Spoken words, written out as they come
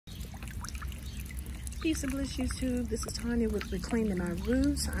Peace and bliss, YouTube. This is Tanya with Reclaiming My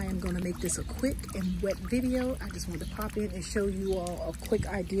Roots. I am going to make this a quick and wet video. I just wanted to pop in and show you all a quick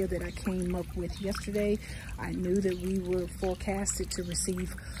idea that I came up with yesterday. I knew that we were forecasted to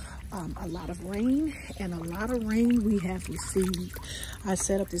receive a lot of rain, and a lot of rain we have received. I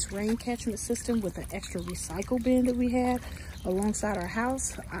set up this rain catchment system with an extra recycle bin that we had alongside our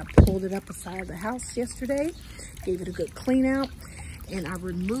house. I pulled it up beside the house yesterday, gave it a good clean out, and I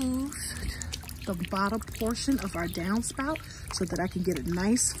removed the bottom portion of our downspout so that I can get a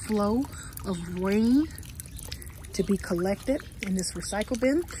nice flow of rain to be collected in this recycle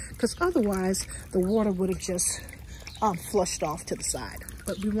bin, because otherwise the water would have just flushed off to the side.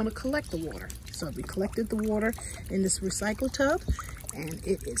 But we want to collect the water, so we collected the water in this recycle tub, and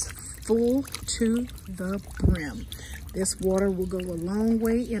it is full to the brim. This water will go a long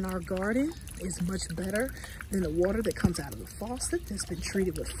way in our garden. It's much better than the water that comes out of the faucet that's been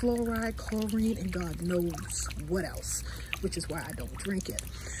treated with fluoride, chlorine, and God knows what else, which is why I don't drink it.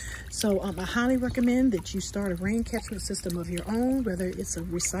 So I highly recommend that you start a rain catchment system of your own, whether it's a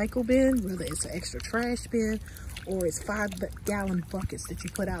recycle bin, whether it's an extra trash bin, or it's 5-gallon buckets that you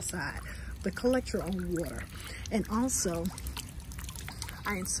put outside. But collect your own water. And also,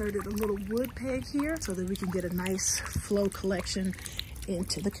 I inserted a little wood peg here so that we can get a nice flow collection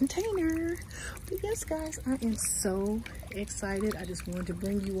into the container. But yes, guys, I am so excited. I just wanted to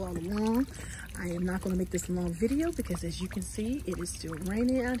bring you all along. I am not going to make this a long video because, as you can see, it is still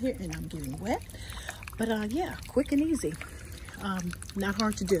raining out here and I'm getting wet. But yeah, quick and easy. Not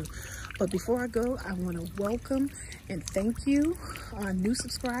hard to do. But before I go, I want to welcome and thank you, new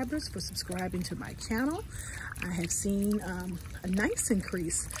subscribers, for subscribing to my channel. I have seen a nice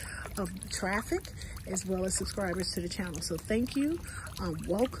increase of traffic as well as subscribers to the channel. So thank you.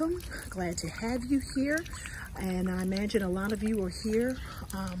 Welcome. Glad to have you here. And I imagine a lot of you are here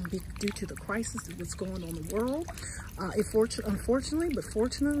due to the crisis of what's going on in the world. Unfortunately, but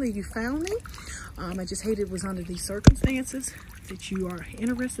fortunately, you found me. I just hate it was under these circumstances that you are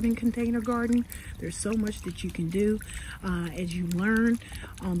interested in container gardening. There's so much that you can do as you learn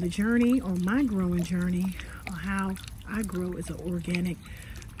on the journey, on my growing journey, how I grow as an organic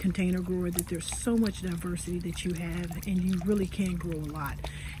container grower, that there's so much diversity that you have, and you really can grow a lot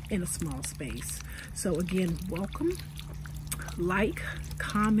in a small space. So again, welcome, like,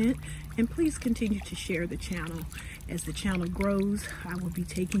 comment, and please continue to share the channel. As the channel grows, I will be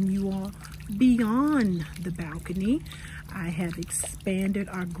taking you all beyond the balcony. I have expanded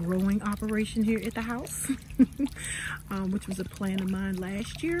our growing operation here at the house, which was a plan of mine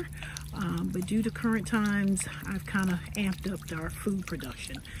last year. But due to current times, I've kind of amped up our food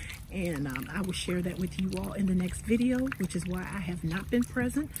production. And I will share that with you all in the next video, which is why I have not been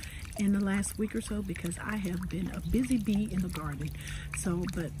present in the last week or so, because I have been a busy bee in the garden. So,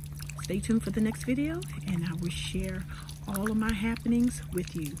 but stay tuned for the next video, and I will share all of my happenings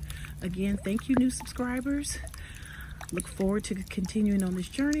with you. Again, thank you, new subscribers. Look forward to continuing on this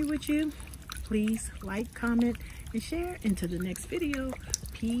journey with you. Please like, comment, and share. Until the next video,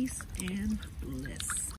 peace and bliss.